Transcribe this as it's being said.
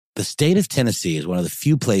The state of Tennessee is one of the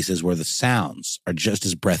few places where the sounds are just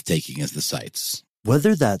as breathtaking as the sights.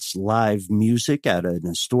 Whether that's live music at an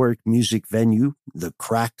historic music venue, the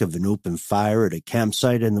crack of an open fire at a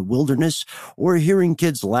campsite in the wilderness, or hearing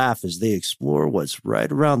kids laugh as they explore what's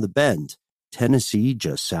right around the bend, Tennessee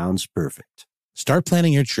just sounds perfect. Start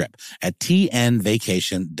planning your trip at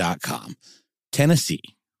tnvacation.com. Tennessee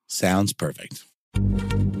sounds perfect.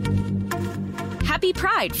 Happy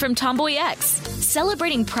Pride from Tomboy X,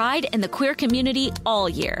 celebrating pride and the queer community all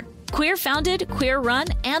year. Queer founded, queer run,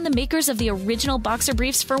 and the makers of the original boxer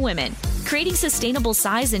briefs for women, creating sustainable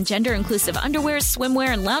size and gender inclusive underwear, swimwear,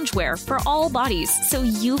 and loungewear for all bodies so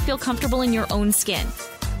you feel comfortable in your own skin.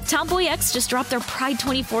 Tomboy X just dropped their Pride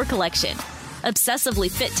 24 collection.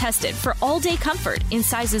 Obsessively fit tested for all day comfort in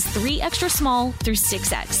sizes 3 extra small through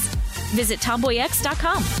 6X. Visit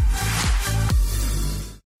tomboyx.com.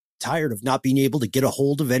 Tired of not being able to get a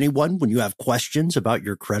hold of anyone when you have questions about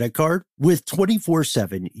your credit card? With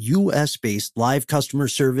 24/7 U.S.-based live customer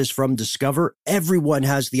service from Discover, everyone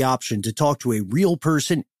has the option to talk to a real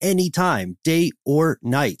person anytime, day or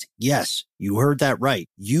night. Yes, you heard that right.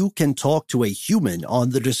 You can talk to a human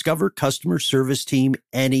on the Discover customer service team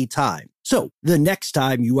anytime. So the next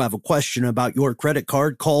time you have a question about your credit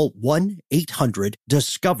card, call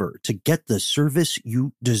 1-800-DISCOVER to get the service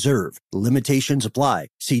you deserve. Limitations apply.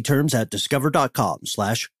 See terms at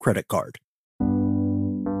discover.com/credit card.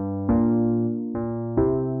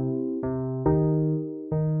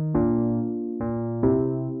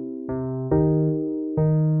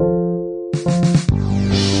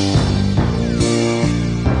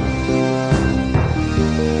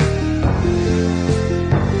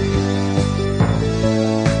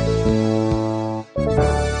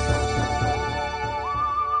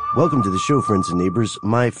 Welcome to the show, friends and neighbors.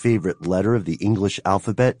 My favorite letter of the English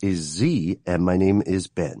alphabet is Z, and my name is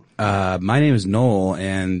Ben. My name is Noel,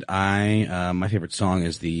 and my favorite song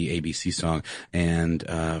is the ABC song. And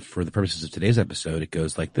for the purposes of today's episode, it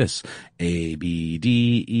goes like this: A, B,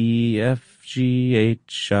 D, E, F, G,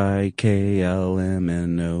 H, I, K, L, M,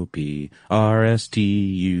 N, O, P, R, S, T,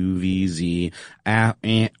 U, V, Z, A,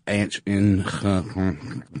 H, N,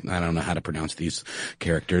 I don't know how to pronounce these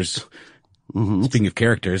characters. Mm-hmm. Speaking of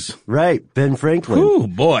characters. Right, Ben Franklin. Oh,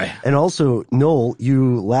 boy. And also, Noel,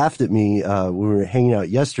 you laughed at me when we were hanging out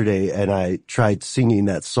yesterday, and I tried singing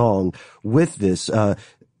that song with this.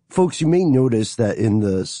 Folks, you may notice that in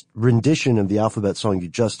the rendition of the alphabet song you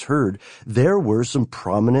just heard, there were some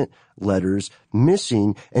prominent letters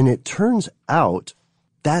missing, and it turns out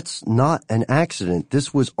that's not an accident.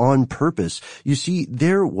 This was on purpose. You see,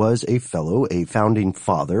 there was a founding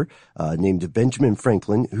father, named Benjamin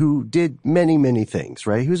Franklin, who did many, many things,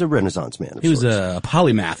 right? He was a Renaissance man of sorts. He was a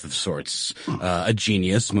polymath of sorts, a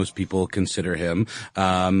genius. Most people consider him,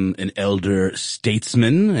 an elder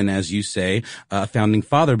statesman, and as you say, a founding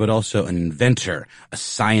father, but also an inventor, a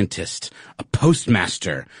scientist, a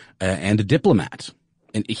postmaster, and a diplomat.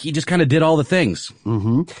 And he just kind of did all the things.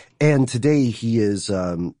 Mm-hmm. And today he is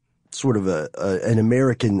sort of an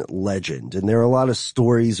American legend. And there are a lot of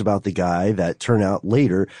stories about the guy that turn out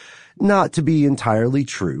later not to be entirely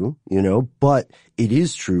true, but it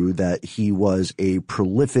is true that he was a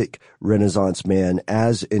prolific Renaissance man.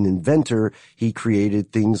 As an inventor, he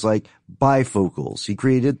created things like bifocals. He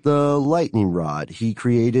created the lightning rod. He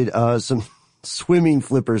created some swimming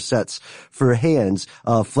flipper sets for hands,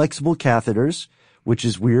 flexible catheters, which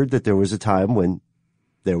is weird that there was a time when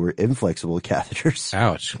there were inflexible catheters.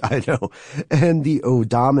 Ouch. I know. And the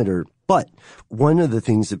odometer. But one of the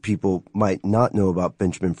things that people might not know about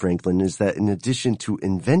Benjamin Franklin is that in addition to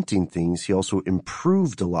inventing things, he also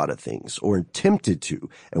improved a lot of things, or attempted to.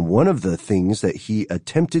 And one of the things that he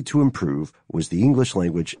attempted to improve was the English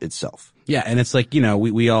language itself. Yeah, and it's like,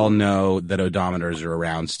 we all know that odometers are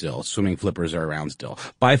around still. Swimming flippers are around still.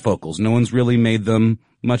 Bifocals, no one's really made them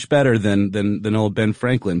much better than old Ben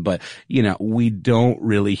Franklin. But, we don't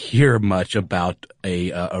really hear much about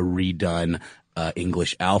a redone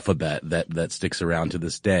English alphabet that sticks around to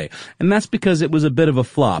this day. And that's because it was a bit of a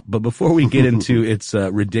flop. But before we get into its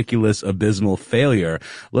ridiculous, abysmal failure,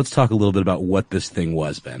 let's talk a little bit about what this thing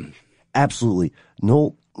was, Ben. Absolutely.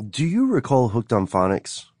 Noel, do you recall Hooked on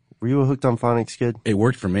Phonics? Were you a Hooked on Phonics kid? It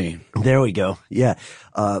worked for me. There we go. Yeah.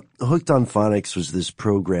 Hooked on Phonics was this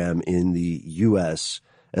program in the U.S.,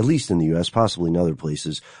 at least in the U.S., possibly in other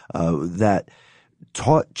places, that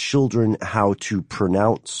taught children how to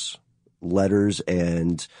pronounce letters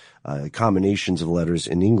and combinations of letters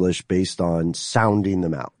in English based on sounding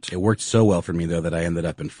them out. It worked so well for me, though, that I ended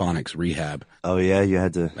up in phonics rehab. Oh, yeah? You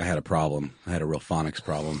had to... I had a problem. I had a real phonics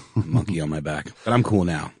problem. Monkey on my back. But I'm cool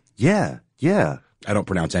now. Yeah. I don't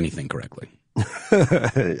pronounce anything correctly.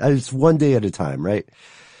 It's one day at a time, right?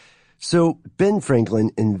 So Ben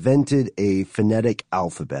Franklin invented a phonetic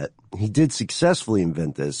alphabet. He did successfully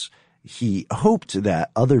invent this. He hoped that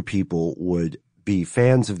other people would be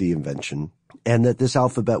fans of the invention and that this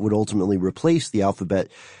alphabet would ultimately replace the alphabet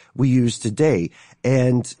we use today.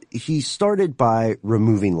 And he started by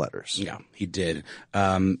removing letters. Yeah, he did.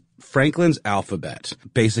 Franklin's alphabet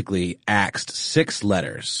basically axed 6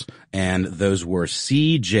 letters, and those were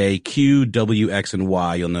C, J, Q, W, X, and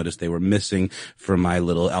Y. You'll notice they were missing from my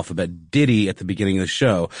little alphabet ditty at the beginning of the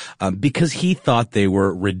show, because he thought they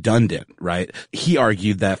were redundant, right? He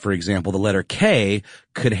argued that, for example, the letter K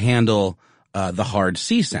could handle the hard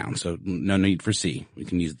C sound, so no need for C. We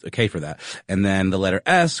can use a K for that. And then the letter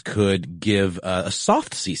S could give a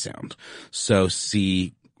soft C sound, so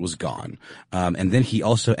C was gone. And then he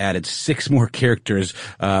also added 6 more characters,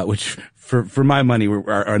 which for my money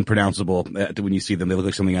are unpronounceable when you see them. They look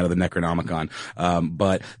like something out of the Necronomicon.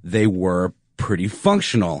 But they were pretty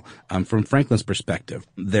functional, from Franklin's perspective.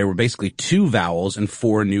 There were basically 2 vowels and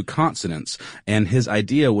 4 new consonants. And his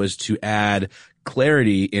idea was to add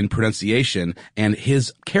clarity in pronunciation, and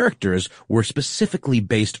his characters were specifically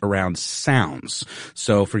based around sounds.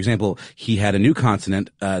 So, for example, he had a new consonant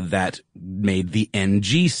that made the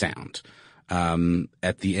NG sound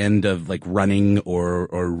at the end of like running or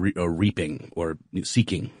reaping or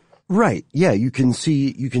seeking. Right. Yeah, you can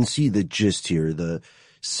see the gist here, the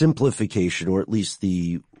simplification, or at least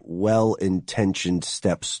the well-intentioned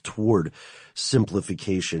steps toward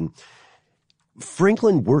simplification.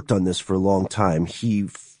 Franklin worked on this for a long time. He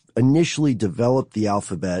initially developed the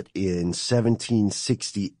alphabet in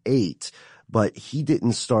 1768, but he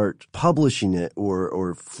didn't start publishing it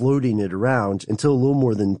or floating it around until a little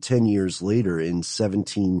more than 10 years later in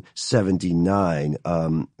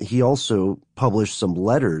 1779. He also published some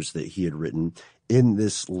letters that he had written in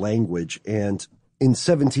this language. And in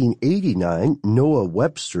 1789, Noah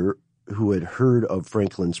Webster, who had heard of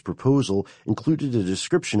Franklin's proposal, included a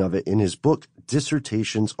description of it in his book,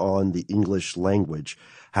 Dissertations on the English Language.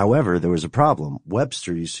 However, there was a problem.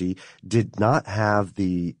 Webster, you see, did not have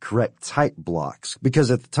the correct type blocks,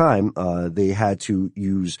 because at the time, they had to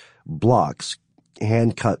use blocks,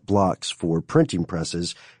 hand-cut blocks for printing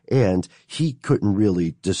presses, and he couldn't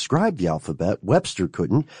really describe the alphabet. Webster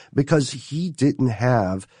couldn't, because he didn't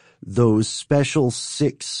have those special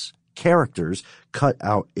 6 characters cut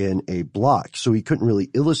out in a block. So he couldn't really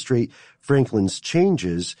illustrate Franklin's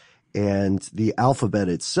changes, and the alphabet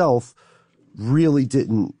itself really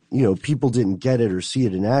didn't, people didn't get it or see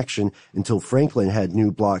it in action until Franklin had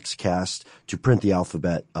new blocks cast to print the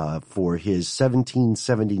alphabet for his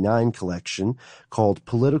 1779 collection called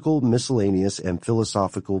Political, Miscellaneous, and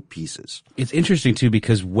Philosophical Pieces. It's interesting, too,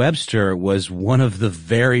 because Webster was one of the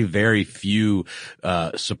very, very few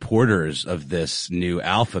supporters of this new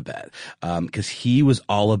alphabet, because he was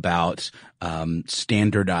all about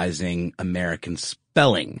standardizing American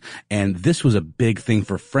spelling. And this was a big thing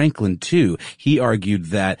for Franklin, too. He argued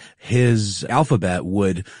that his alphabet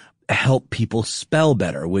would help people spell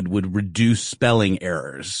better, would reduce spelling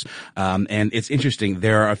errors. And it's interesting.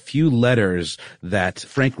 There are a few letters that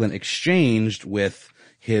Franklin exchanged with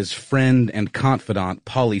his friend and confidant,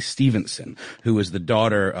 Polly Stevenson, who was the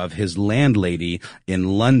daughter of his landlady in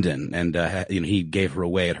London. And, he gave her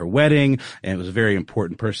away at her wedding, and it was a very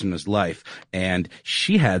important person in his life. And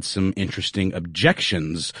she had some interesting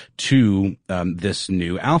objections to this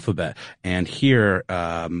new alphabet. And here,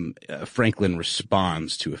 Franklin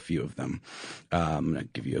responds to a few of them. I'm going to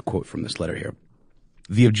give you a quote from this letter here.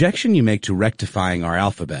 The objection you make to rectifying our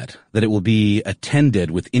alphabet, that it will be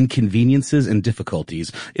attended with inconveniences and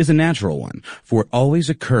difficulties, is a natural one, for it always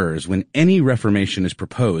occurs when any reformation is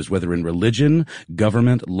proposed, whether in religion,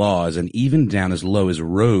 government, laws, and even down as low as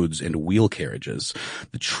roads and wheel carriages.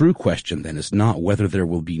 The true question, then, is not whether there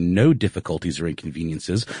will be no difficulties or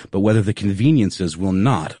inconveniences, but whether the conveniences will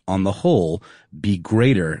not, on the whole, be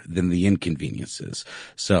greater than the inconveniences.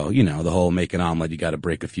 So, the whole make an omelet, you got to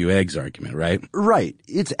break a few eggs argument, right? Right.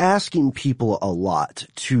 It's asking people a lot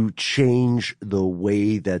to change the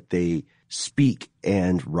way that they speak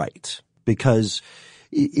and write. Because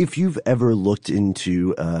if you've ever looked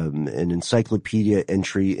into an encyclopedia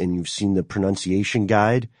entry and you've seen the pronunciation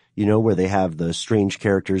guide, where they have the strange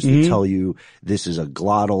characters that tell you this is a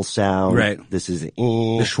glottal sound. Right. This is the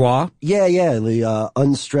schwa. Yeah, the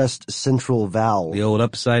unstressed central vowel. The old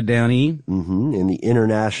upside down E. In the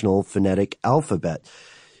International Phonetic Alphabet.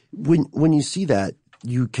 When you see that,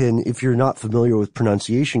 you can, if you're not familiar with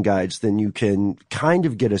pronunciation guides, then you can kind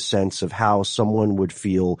of get a sense of how someone would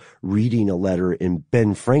feel reading a letter in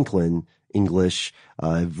Ben Franklin English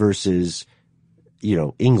versus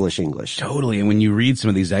English. Totally. And when you read some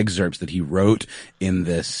of these excerpts that he wrote in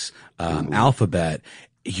this alphabet,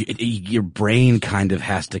 your brain kind of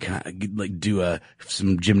has to do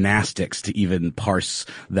some gymnastics to even parse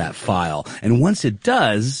that file. And once it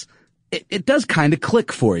does, it does kind of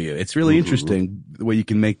click for you. It's really interesting the way you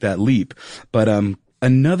can make that leap. But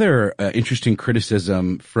another interesting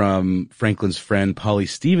criticism from Franklin's friend Polly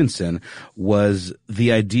Stevenson was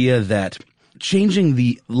the idea that changing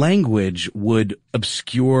the language would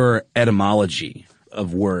obscure etymology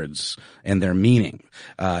of words and their meaning.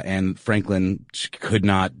 And Franklin could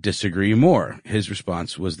not disagree more. His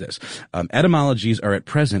response was this: etymologies are at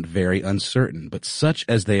present very uncertain, but such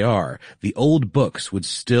as they are, the old books would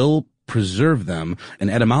still preserve them, an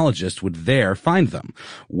etymologist would there find them.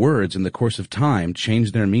 Words in the course of time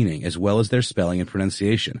change their meaning as well as their spelling and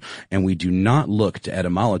pronunciation, and we do not look to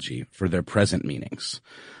etymology for their present meanings.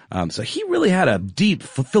 So he really had a deep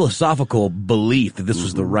philosophical belief that this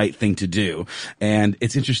was the right thing to do. And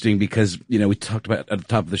it's interesting because, we talked about at the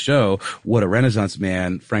top of the show what a Renaissance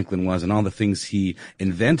man Franklin was and all the things he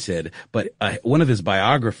invented. But one of his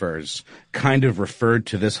biographers kind of referred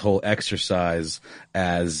to this whole exercise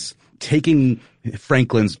as taking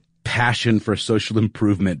Franklin's passion for social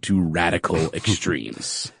improvement to radical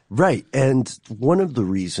extremes. Right. And one of the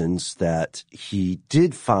reasons that he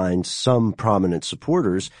did find some prominent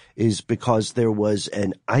supporters is because there was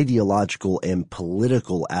an ideological and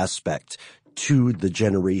political aspect to the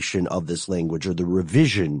generation of this language, or the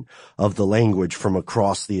revision of the language from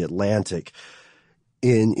across the Atlantic.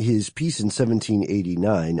 In his piece in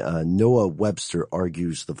 1789, Noah Webster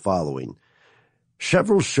argues the following: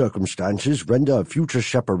 several circumstances render a future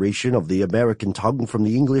separation of the American tongue from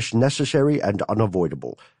the English necessary and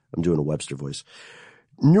unavoidable. I'm doing a Webster voice.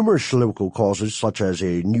 Numerous local causes, such as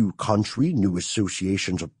a new country, new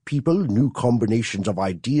associations of people, new combinations of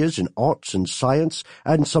ideas in arts and science,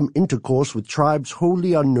 and some intercourse with tribes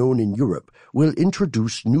wholly unknown in Europe, will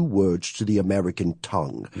introduce new words to the American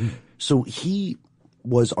tongue. So he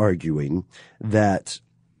was arguing that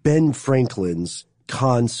Ben Franklin's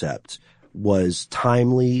concept was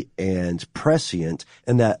timely and prescient,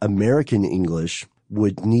 and that American English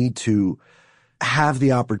would need to have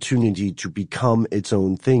the opportunity to become its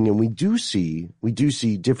own thing. And we do see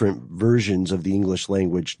different versions of the English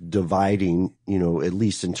language dividing, at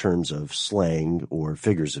least in terms of slang or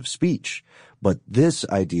figures of speech. But this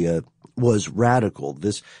idea was radical.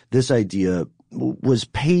 This idea was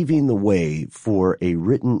paving the way for a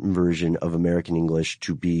written version of American English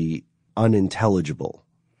to be unintelligible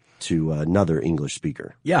to another English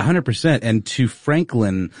speaker. Yeah, 100%. And to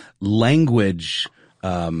Franklin, language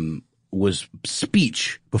was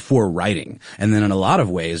speech before writing. And then in a lot of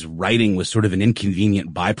ways, writing was sort of an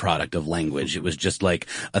inconvenient byproduct of language. It was just like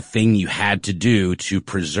a thing you had to do to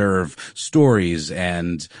preserve stories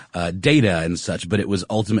and data and such, but it was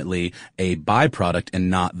ultimately a byproduct and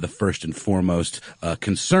not the first and foremost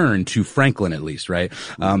concern to Franklin, at least, right?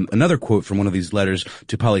 Another quote from one of these letters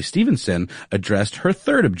to Polly Stevenson addressed her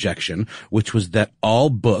third objection, which was that all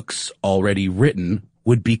books already written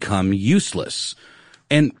would become useless.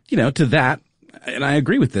 And, to that, and I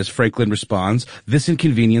agree with this, Franklin responds, this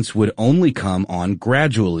inconvenience would only come on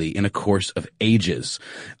gradually in a course of ages.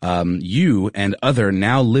 You and other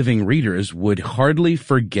now living readers would hardly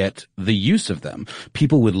forget the use of them.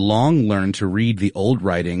 People would long learn to read the old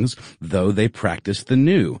writings, though they practice the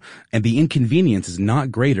new. And the inconvenience is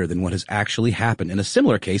not greater than what has actually happened in a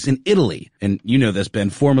similar case in Italy. And you know this, Ben,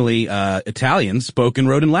 formerly Italians spoke and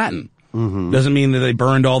wrote in Latin. Doesn't mean that they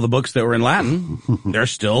burned all the books that were in Latin.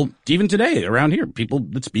 There's still, even today around here, people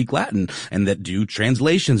that speak Latin and that do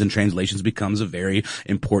translations, and translations becomes a very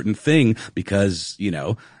important thing because,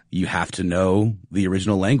 you have to know the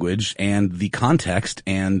original language and the context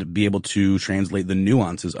and be able to translate the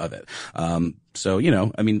nuances of it. So,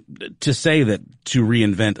 to say that to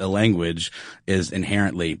reinvent a language is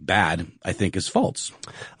inherently bad, I think is false.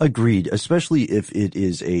 Agreed, especially if it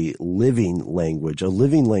is a living language. A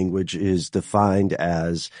living language is defined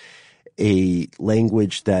as a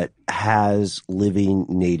language that has living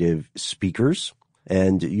native speakers.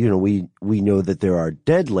 And, we know that there are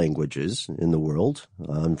dead languages in the world,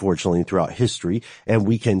 unfortunately, throughout history, and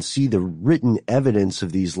we can see the written evidence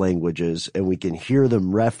of these languages, and we can hear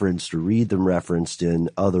them referenced or read them referenced in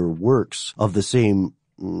other works of the same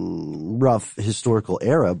rough historical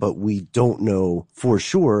era, but we don't know for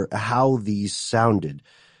sure how these sounded.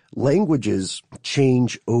 Languages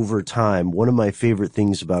change over time. One of my favorite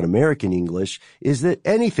things about American English is that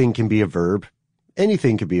anything can be a verb.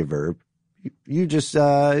 Anything can be a verb. You just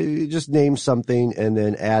name something and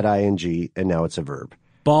then add ing, and now it's a verb.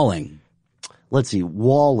 Bawling. Let's see,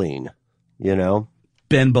 walling,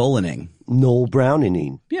 Ben Bolaning. Noel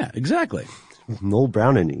Browning. Yeah, exactly. Noel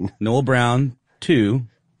Browning. Noel Brown to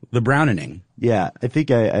the Browning. Yeah, I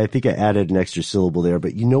think I added an extra syllable there,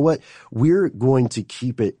 but you know what? We're going to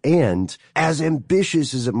keep it. And as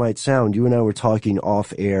ambitious as it might sound, you and I were talking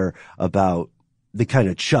off air about the kind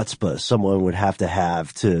of chutzpah someone would have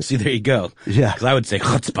to. See, there you go. Yeah. Because I would say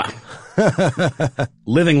chutzpah.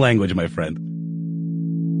 Living language, my friend.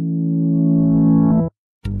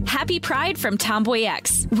 Happy Pride from Tomboy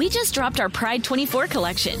X. We just dropped our Pride 24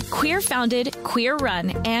 collection. Queer founded, queer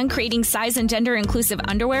run, and creating size and gender inclusive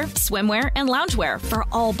underwear, swimwear, and loungewear for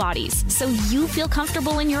all bodies, so you feel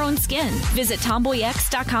comfortable in your own skin. Visit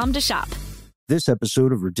tomboyx.com to shop. This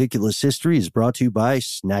episode of Ridiculous History is brought to you by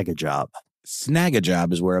Snagajob.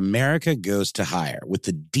 Snagajob is where America goes to hire, with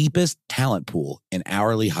the deepest talent pool in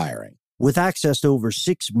hourly hiring. With access to over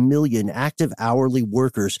 6 million active hourly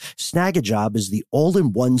workers, Snagajob is the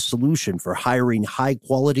all-in-one solution for hiring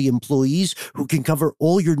high-quality employees who can cover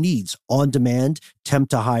all your needs on demand,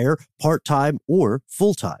 temp to hire, part-time, or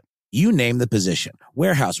full-time. You name the position: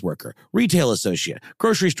 warehouse worker, retail associate,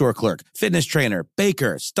 grocery store clerk, fitness trainer,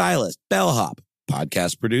 baker, stylist, bellhop,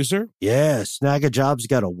 podcast producer. Yeah, Snagajob's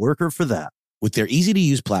got a worker for that. With their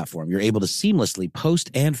easy-to-use platform, you're able to seamlessly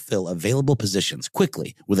post and fill available positions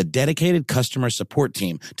quickly with a dedicated customer support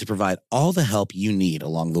team to provide all the help you need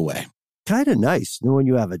along the way. Kind of nice knowing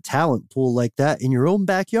you have a talent pool like that in your own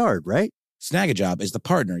backyard, right? Snagajob is the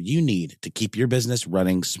partner you need to keep your business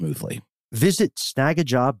running smoothly. Visit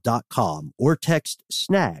snagajob.com or text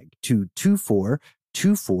SNAG to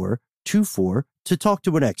 242424 to talk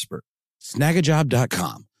to an expert.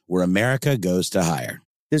 Snagajob.com, where America goes to hire.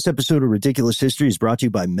 This episode of Ridiculous History is brought to you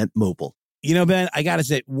by Mint Mobile. You know, Ben, I got to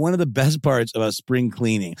say, one of the best parts about spring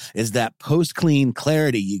cleaning is that post-clean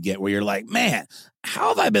clarity you get where you're like, man, how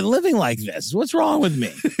have I been living like this? What's wrong with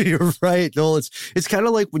me? You're right, Noel. It's kind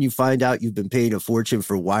of like when you find out you've been paying a fortune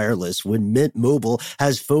for wireless when Mint Mobile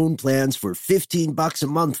has phone plans for $15 a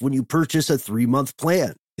month when you purchase a 3-month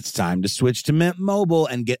plan. It's time to switch to Mint Mobile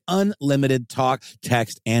and get unlimited talk,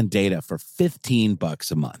 text, and data for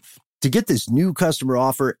 $15 a month. To get this new customer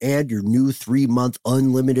offer and your new 3-month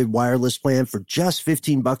unlimited wireless plan for just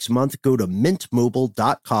 $15 a month, go to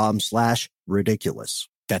mintmobile.com/ridiculous.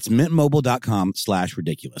 That's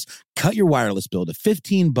mintmobile.com/ridiculous. Cut your wireless bill to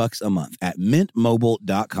 $15 a month at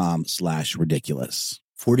mintmobile.com/ridiculous.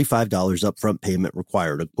 $45 upfront payment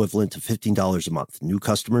required, equivalent to $15 a month. New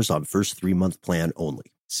customers on first 3-month plan only.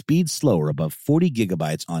 Speed slower above 40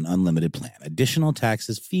 gigabytes on unlimited plan. Additional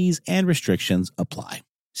taxes, fees, and restrictions apply.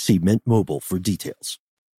 See Mint Mobile for details.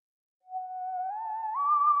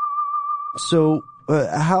 So,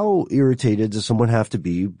 how irritated does someone have to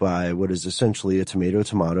be by what is essentially a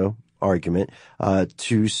tomato-tomato argument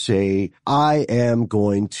to say, I am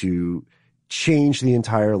going to change the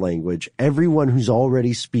entire language. Everyone who's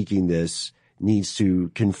already speaking this needs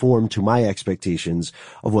to conform to my expectations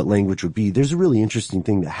of what language would be. There's a really interesting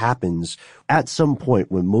thing that happens at some point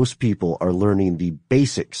when most people are learning the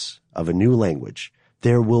basics of a new language.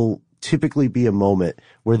 There will typically be a moment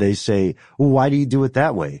where they say, well, why do you do it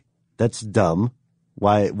that way? That's dumb.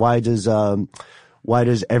 Why does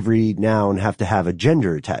every noun have to have a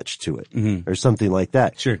gender attached to it? Mm-hmm. Or something like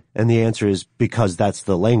that? Sure. And the answer is because that's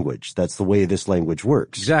the language. That's the way this language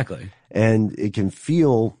works. Exactly. And it can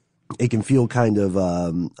feel kind of,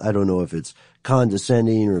 I don't know if it's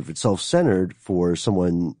condescending or if it's self-centered for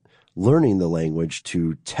someone learning the language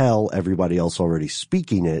to tell everybody else already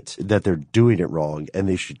speaking it that they're doing it wrong and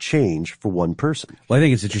they should change for one person. Well, I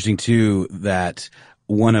think it's interesting too that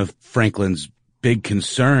one of Franklin's big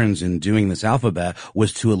concerns in doing this alphabet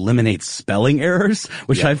was to eliminate spelling errors,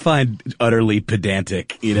 which I find utterly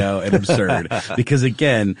pedantic, and absurd. Because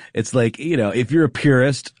again, it's like, if you're a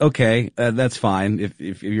purist, okay, that's fine.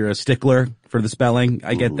 If you're a stickler for the spelling,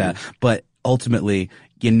 I get that. But ultimately,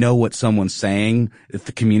 you know what someone's saying. If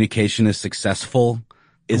the communication is successful,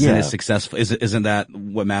 isn't that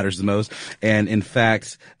what matters the most? And in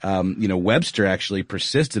fact, Webster actually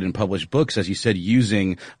persisted in published books, as you said,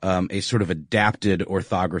 using a sort of adapted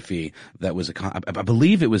orthography that was I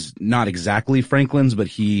believe it was not exactly Franklin's, but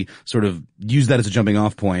he sort of used that as a jumping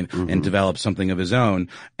off point and developed something of his own.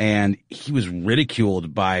 And he was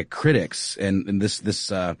ridiculed by critics, and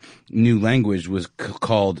this new language was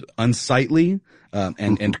called unsightly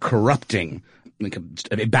and corrupting. Like a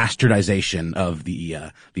bastardization of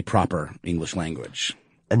the proper English language.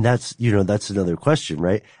 And that's another question,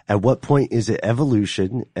 right? At what point is it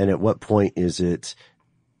evolution and at what point is it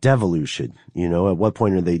devolution? At what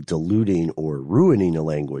point are they diluting or ruining a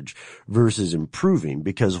language versus improving?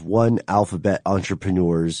 Because one alphabet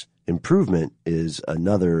entrepreneur's improvement is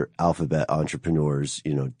another alphabet entrepreneur's,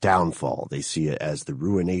 downfall. They see it as the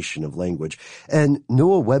ruination of language. And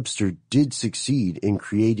Noah Webster did succeed in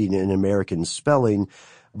creating an American spelling,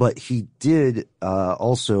 but he did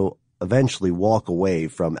also eventually walk away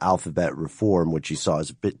from alphabet reform, which he saw as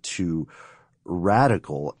a bit too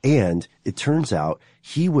radical. And it turns out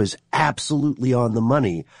he was absolutely on the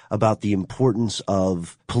money about the importance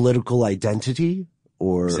of political identity,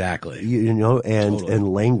 or exactly,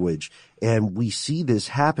 and language. And we see this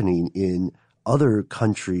happening in other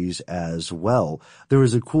countries as well. There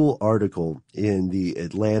was a cool article in the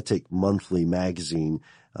Atlantic Monthly magazine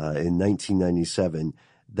in 1997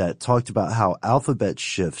 that talked about how alphabet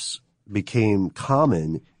shifts became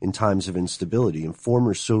common in times of instability. In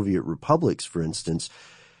former Soviet republics, for instance,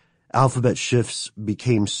 alphabet shifts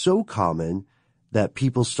became so common that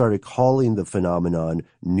people started calling the phenomenon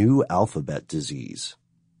new alphabet disease.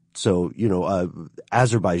 So,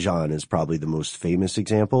 Azerbaijan is probably the most famous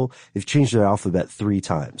example. They've changed their alphabet 3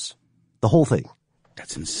 times. The whole thing.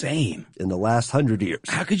 That's insane. In the last 100 years.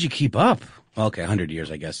 How could you keep up? Okay, 100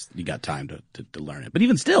 years, I guess you got time to learn it. But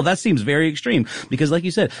even still, that seems very extreme because, like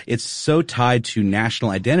you said, it's so tied to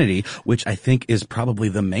national identity, which I think is probably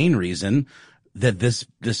the main reason that this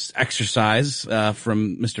exercise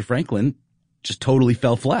from Mr. Franklin just totally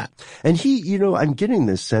fell flat. And he, I'm getting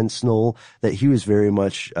this sense, Noel, that he was very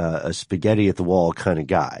much a spaghetti at the wall kind of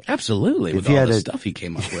guy. Absolutely, with all the stuff he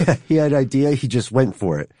came up with. He had an idea, he just went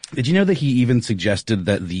for it. Did you know that he even suggested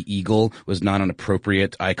that the eagle was not an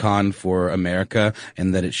appropriate icon for America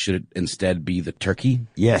and that it should instead be the turkey?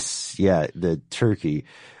 Yes, yeah, the turkey,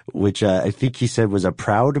 which I think he said was a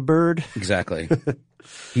proud bird. Exactly.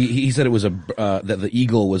 He said it was that the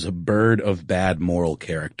eagle was a bird of bad moral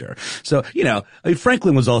character. So,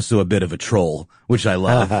 Franklin was also a bit of a troll, which I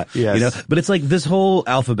love. Yes. But it's like this whole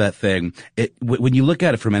alphabet thing, when you look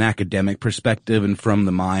at it from an academic perspective and from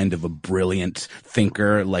the mind of a brilliant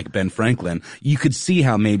thinker like Ben Franklin, you could see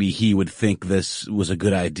how maybe he would think this was a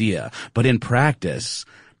good idea. But in practice,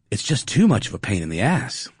 it's just too much of a pain in the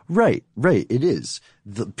ass. Right. It is.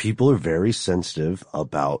 The people are very sensitive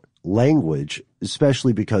about language,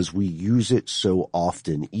 especially because we use it so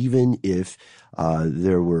often, even if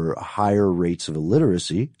there were higher rates of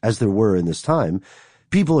illiteracy, as there were in this time,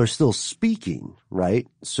 people are still speaking, right?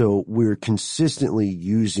 So we're consistently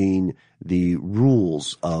using the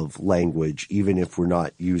rules of language, even if we're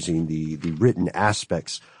not using the written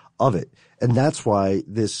aspects of it. And that's why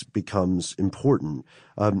this becomes important.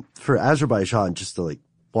 For Azerbaijan, just to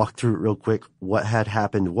walk through it real quick, what had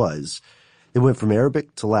happened was it went from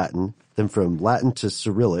Arabic to Latin, then from Latin to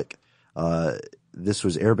Cyrillic. This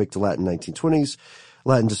was Arabic to Latin 1920s,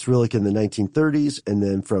 Latin to Cyrillic in the 1930s, and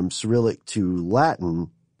then from Cyrillic to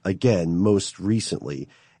Latin, again, most recently.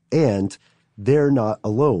 And they're not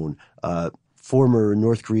alone. Former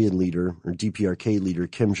North Korean leader, or DPRK leader,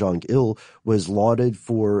 Kim Jong-il, was lauded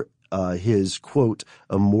for his, quote,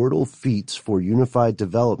 immortal feats for unified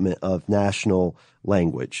development of national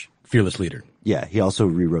language. Fearless leader. Yeah, he also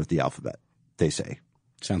rewrote the alphabet, they say.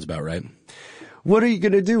 Sounds about right. What are you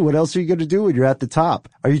going to do? What else are you going to do when you're at the top?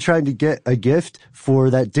 Are you trying to get a gift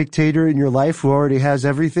for that dictator in your life who already has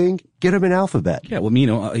everything? Get him an alphabet. Yeah,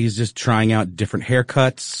 well, he's just trying out different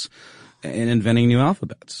haircuts and inventing new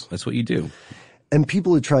alphabets. That's what you do. And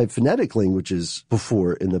people had tried phonetic languages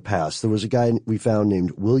before in the past. There was a guy we found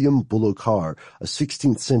named William Bullockar, a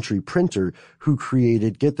 16th century printer who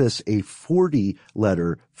created, get this, a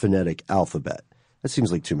 40-letter phonetic alphabet. That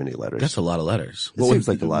seems like too many letters. That's a lot of letters. It seems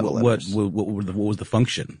like a lot of letters. What was the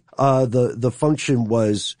function? The function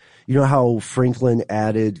was, how Franklin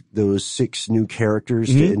added those 6 new characters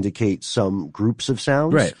to indicate some groups of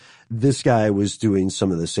sounds? Right. This guy was doing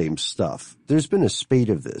some of the same stuff. There's been a spate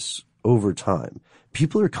of this over time.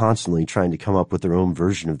 People are constantly trying to come up with their own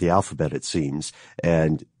version of the alphabet, it seems,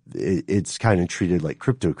 and it's kind of treated like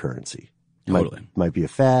cryptocurrency. Totally. Might be a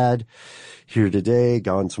fad, here today,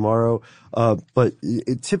 gone tomorrow. But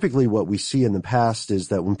typically what we see in the past is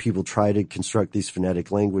that when people try to construct these phonetic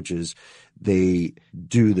languages, they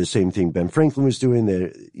do the same thing Ben Franklin was doing.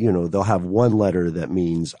 They'll have one letter that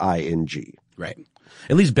means ing. Right.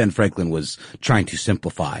 At least Ben Franklin was trying to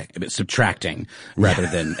simplify, subtracting rather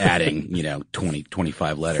than adding, 20,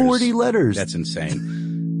 25 letters. 40 letters. That's insane.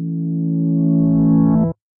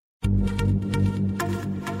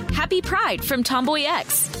 Happy Pride from Tomboy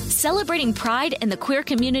X, celebrating pride and the queer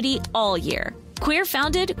community all year. Queer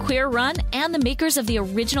founded, queer run, and the makers of the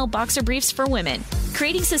original boxer briefs for women,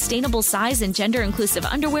 creating sustainable size and gender inclusive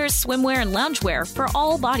underwear, swimwear, and loungewear for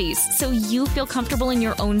all bodies so you feel comfortable in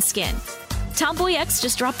your own skin. Tomboy X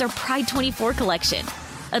just dropped their Pride 24 collection.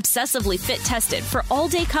 Obsessively fit tested for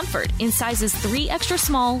all-day comfort in sizes 3 extra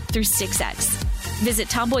small through 6X. Visit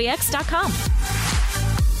TomboyX.com.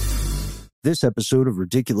 This episode of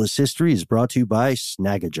Ridiculous History is brought to you by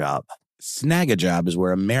Snagajob. Snagajob is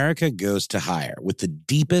where America goes to hire, with the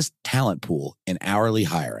deepest talent pool in hourly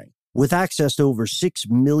hiring. With access to over 6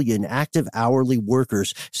 million active hourly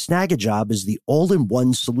workers, Snagajob is the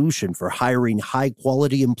all-in-one solution for hiring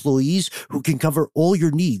high-quality employees who can cover all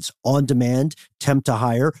your needs on demand, temp to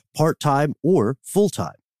hire, part-time, or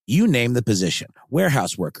full-time. You name the position: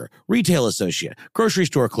 warehouse worker, retail associate, grocery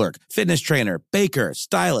store clerk, fitness trainer, baker,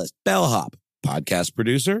 stylist, bellhop, podcast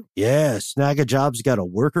producer. Yeah, Snagajob's got a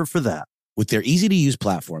worker for that. With their easy-to-use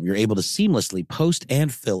platform, you're able to seamlessly post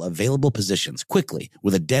and fill available positions quickly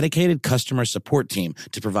with a dedicated customer support team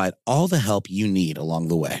to provide all the help you need along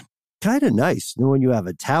the way. Kind of nice knowing you have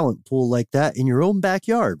a talent pool like that in your own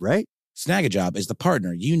backyard, right? Snagajob is the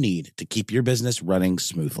partner you need to keep your business running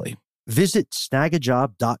smoothly. Visit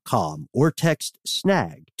snagajob.com or text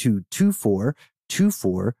SNAG to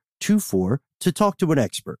 242424 to talk to an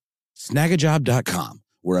expert. Snagajob.com,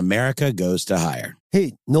 where America goes to hire.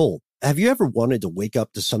 Hey, Noel, have you ever wanted to wake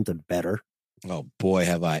up to something better? Oh boy,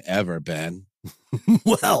 have I ever been.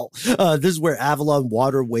 Well, this is where Avalon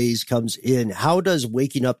Waterways comes in. How does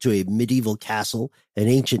waking up to a medieval castle, an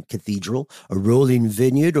ancient cathedral, a rolling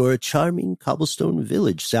vineyard, or a charming cobblestone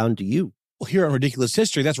village sound to you? Well, here on Ridiculous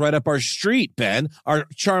History, that's right up our street, Ben, our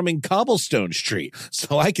charming cobblestone street.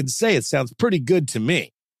 So I can say it sounds pretty good to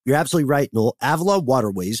me. You're absolutely right, Noel. Avalon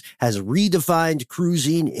Waterways has redefined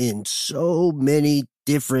cruising in so many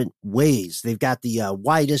different ways. They've got the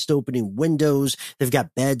widest opening windows. They've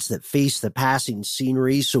got beds that face the passing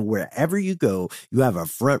scenery. So wherever you go, you have a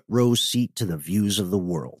front row seat to the views of the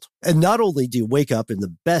world. And not only do you wake up in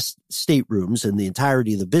the best staterooms in the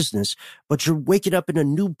entirety of the business, but you're waking up in a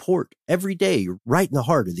new port every day. You're right in the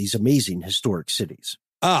heart of these amazing historic cities.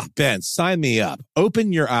 Ah, Ben, sign me up.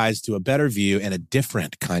 Open your eyes to a better view and a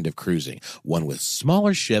different kind of cruising. One with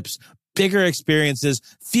smaller ships, bigger experiences,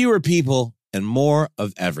 fewer people, and more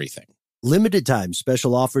of everything. Limited time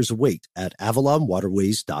special offers await at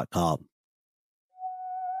avalonwaterways.com.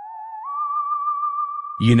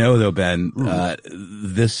 You know, though, Ben,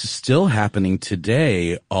 this is still happening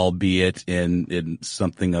today, albeit in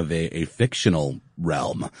something of a fictional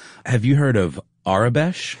realm. Have you heard of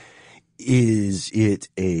Aurebesh? Is it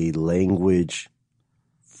a language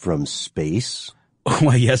from space?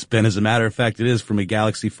 Why, yes, Ben. As a matter of fact, it is from a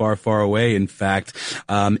galaxy far, far away. In fact,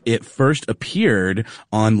 it first appeared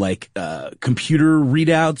on computer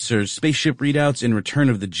readouts or spaceship readouts in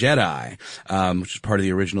Return of the Jedi, which is part of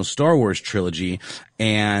the original Star Wars trilogy.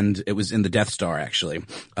 And it was in the Death Star, actually,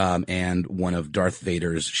 and one of Darth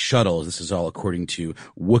Vader's shuttles. This is all according to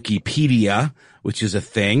Wikipedia, which is a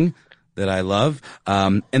thing that I love.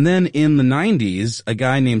 And then in the 90s, a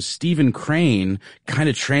guy named Stephen Crane kind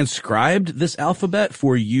of transcribed this alphabet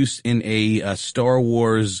for use in a Star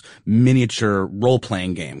Wars miniature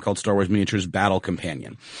role-playing game called Star Wars Miniatures Battle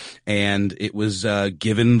Companion. And it was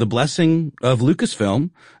given the blessing of Lucasfilm,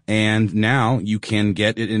 and now you can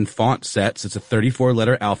get it in font sets. It's a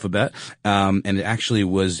 34-letter alphabet, and it actually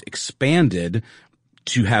was expanded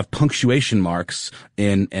to have punctuation marks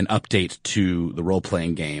in an update to the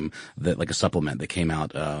role-playing game, that like a supplement that came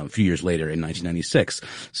out a few years later in 1996.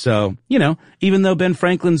 So, you know, even though Ben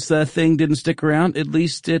Franklin's thing didn't stick around, at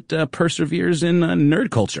least it perseveres in nerd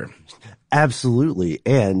culture. Absolutely.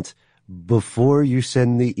 And before you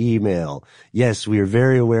send the email, yes, we are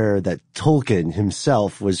very aware that Tolkien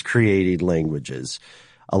himself was creating languages.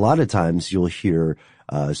 A lot of times you'll hear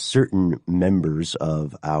certain members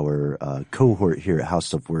of our cohort here at How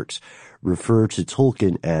Stuff Works refer to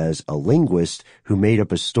Tolkien as a linguist who made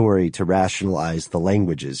up a story to rationalize the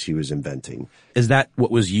languages he was inventing. Is that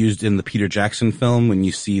what was used in the Peter Jackson film when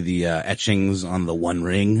you see the etchings on the One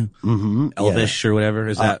Ring? Mm-hmm. Elvish or whatever?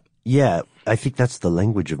 Is that? Yeah, I think that's the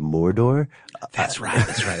language of Mordor. That's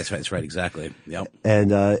right. Exactly. Yep.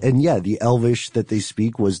 And yeah, the Elvish that they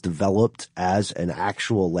speak was developed as an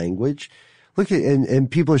actual language. Look at,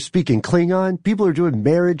 and people are speaking Klingon. People are doing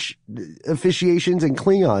marriage officiations in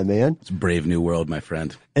Klingon, man. It's a brave new world, my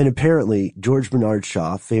friend. And apparently, George Bernard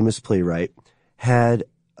Shaw, famous playwright, had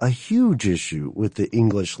a huge issue with the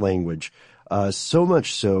English language. So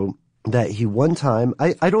much so that he one time,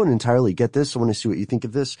 I don't entirely get this. I want to see what you think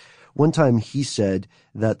of this. One time he said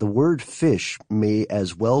that the word fish may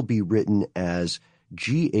as well be written as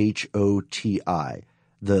G-H-O-T-I.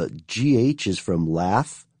 The G-H is from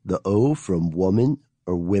laugh, the O from woman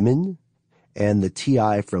or women, and the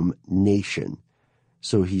T-I from nation.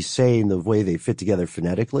 So he's saying the way they fit together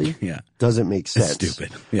phonetically doesn't make sense. It's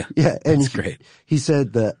stupid. Yeah. Yeah. And that's great. He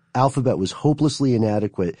said the alphabet was hopelessly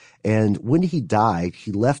inadequate. And when he died,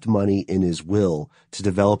 he left money in his will to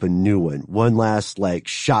develop a new one. One last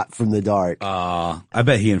shot from the dark. I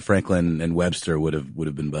bet he and Franklin and Webster would have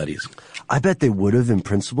been buddies. I bet they would have in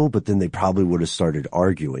principle, but then they probably would have started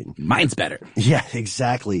arguing. Mine's better. Yeah,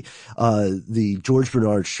 exactly. The George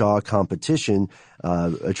Bernard Shaw competition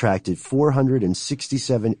attracted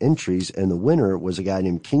 467 entries, and the winner was a guy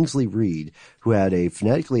named Kingsley Reed, who had a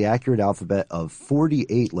phonetically accurate alphabet of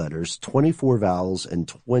 48 letters, 24 vowels, and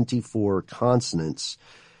 24 consonants.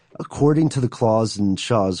 According to the clause in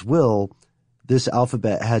Shaw's will, this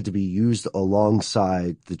alphabet had to be used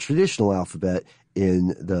alongside the traditional alphabet in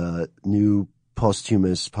the new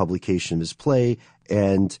posthumous publication of his play,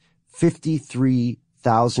 and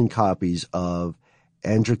 53,000 copies of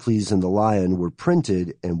Androcles and the Lion were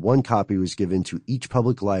printed, and one copy was given to each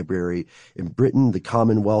public library in Britain, the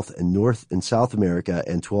Commonwealth, and North and South America,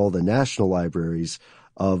 and to all the national libraries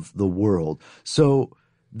of the world. So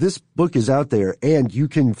this book is out there, and you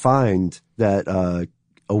can find that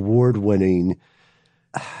award-winning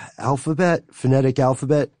alphabet, phonetic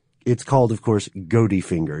alphabet. It's called, of course, Goaty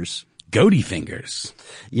Fingers. Goaty Fingers.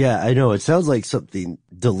 Yeah, I know. It sounds like something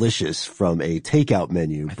delicious from a takeout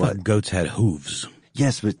menu. I thought goats had hooves.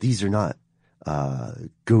 Yes, but these are not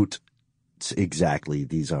goat exactly.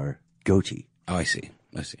 These are goatee. Oh, I see.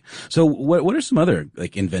 So what are some other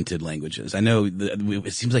invented languages? I know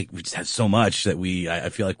it seems like we just have so much that I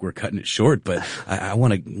feel like we're cutting it short, but I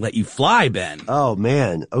want to let you fly, Ben. Oh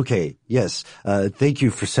man. Okay. Yes. Thank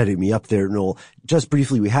you for setting me up there, Noel. Just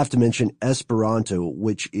briefly, we have to mention Esperanto,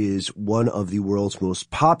 which is one of the world's most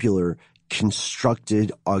popular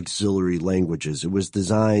constructed auxiliary languages. It was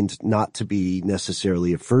designed not to be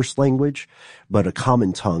necessarily a first language, but a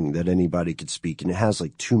common tongue that anybody could speak. And it has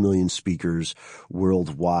 2 million speakers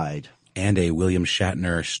worldwide. And a William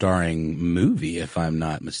Shatner starring movie, if I'm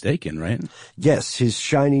not mistaken, right? Yes, his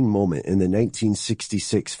shining moment in the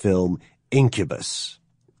 1966 film Incubus,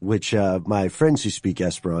 which my friends who speak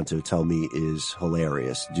Esperanto tell me is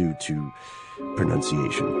hilarious due to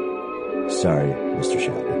pronunciation. Sorry, Mr.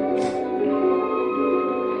 Shatner.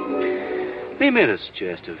 Mi miras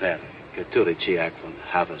este vero, que tu reciacon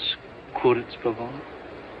havas curits pavon?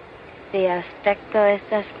 Si aspecto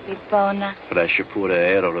estas pli bona. Fresche pura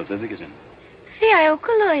aero revivigisen. Siae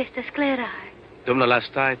oculo estas clarai. Dum la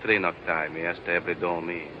lastai 3 noctai mi est ebre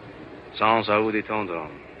dormi, sans audi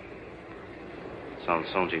tondron, sans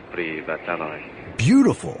songi pri bataloi.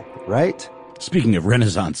 Beautiful, right? Speaking of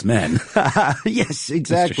Renaissance men. Yes,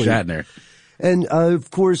 exactly. Mr. Shatner. And,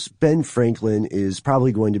 of course, Ben Franklin is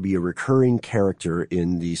probably going to be a recurring character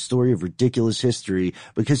in the story of ridiculous history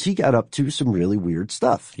because he got up to some really weird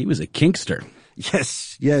stuff. He was a kinkster.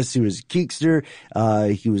 Yes, he was a kinkster.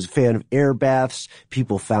 He was a fan of air baths.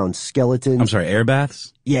 People found skeletons. I'm sorry, air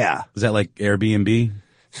baths? Yeah. Is that like Airbnb?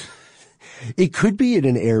 It could be in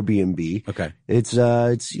an Airbnb. Okay. It's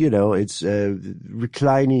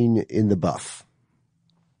reclining in the buff,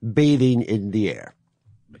 bathing in the air.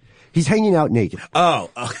 He's hanging out naked. Oh,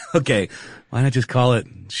 okay. Why not just call it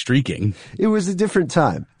streaking? It was a different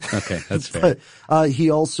time. Okay, that's fair. But he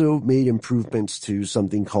also made improvements to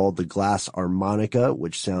something called the glass harmonica,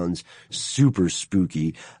 which sounds super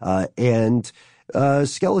spooky. And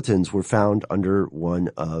skeletons were found under one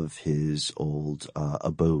of his old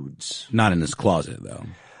abodes. Not in his closet, though.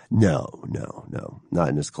 No, not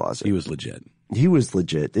in his closet. He was legit. He was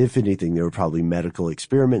legit. If anything, they were probably medical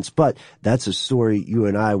experiments, but that's a story you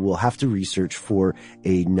and I will have to research for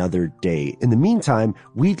another day. In the meantime,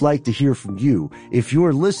 we'd like to hear from you. If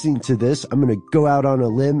you're listening to this, I'm going to go out on a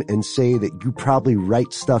limb and say that you probably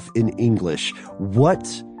write stuff in English.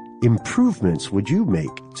 What improvements would you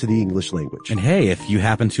make to the English language? And hey, if you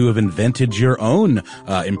happen to have invented your own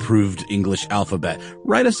improved English alphabet,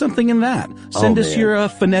 write us something in that. Send us your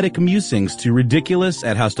phonetic musings to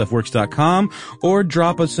ridiculous@howstuffworks.com or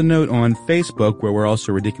drop us a note on Facebook, where we're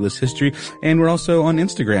also Ridiculous History, and we're also on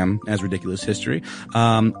Instagram as Ridiculous History.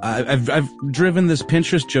 I've driven this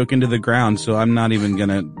Pinterest joke into the ground, so I'm not even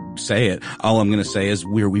gonna say it. All I'm gonna say is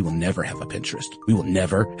we will never have a Pinterest. We will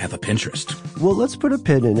never have a Pinterest. Well, let's put a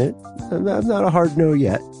pin in it. I'm not a hard no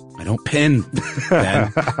yet. I don't pin,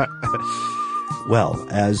 Ben. Well,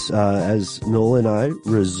 as Noel and I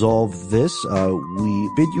resolve this, we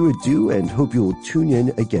bid you adieu and hope you will tune in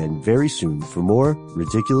again very soon for more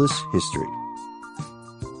Ridiculous History.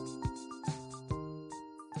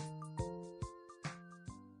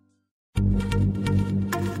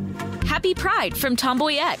 Happy Pride from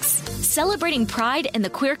Tomboy X, celebrating pride and the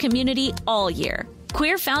queer community all year.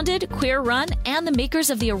 Queer founded, queer run, and the makers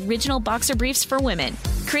of the original boxer briefs for women,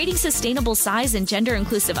 creating sustainable size and gender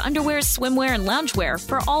inclusive underwear, swimwear, and loungewear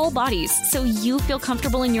for all bodies so you feel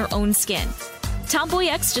comfortable in your own skin. Tomboy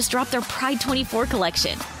X just dropped their Pride 24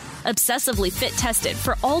 collection. Obsessively fit tested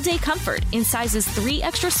for all day comfort in sizes 3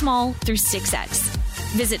 extra small through 6X.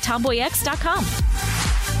 Visit tomboyx.com.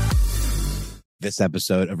 This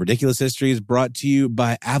episode of Ridiculous History is brought to you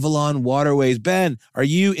by Avalon Waterways. Ben, are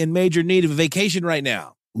you in major need of a vacation right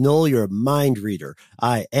now? Noel, you're a mind reader.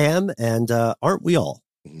 I am, and aren't we all?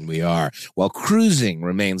 We are. Well, cruising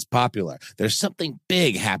remains popular. There's something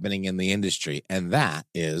big happening in the industry, and that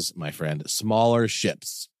is, my friend, smaller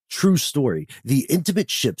ships. True story. The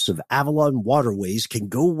intimate ships of Avalon Waterways can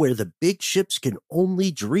go where the big ships can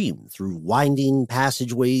only dream, through winding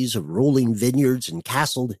passageways of rolling vineyards and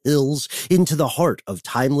castled hills into the heart of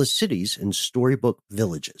timeless cities and storybook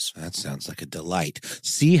villages. That sounds like a delight.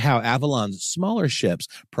 See how Avalon's smaller ships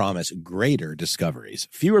promise greater discoveries,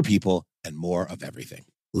 fewer people, and more of everything.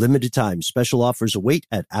 Limited time special offers await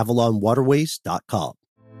at avalonwaterways.com.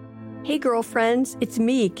 Hey girlfriends, it's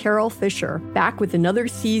me, Carol Fisher, back with another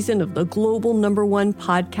season of the global #1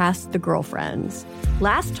 podcast, The Girlfriends.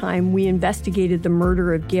 Last time, we investigated the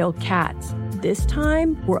murder of Gail Katz. This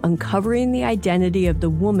time, we're uncovering the identity of the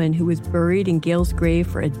woman who was buried in Gail's grave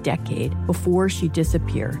for a decade before she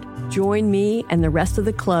disappeared. Join me and the rest of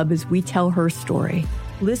the club as we tell her story.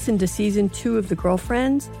 Listen to Season 2 of The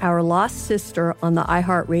Girlfriends, Our Lost Sister on the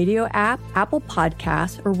iHeartRadio app, Apple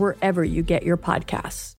Podcasts, or wherever you get your podcasts.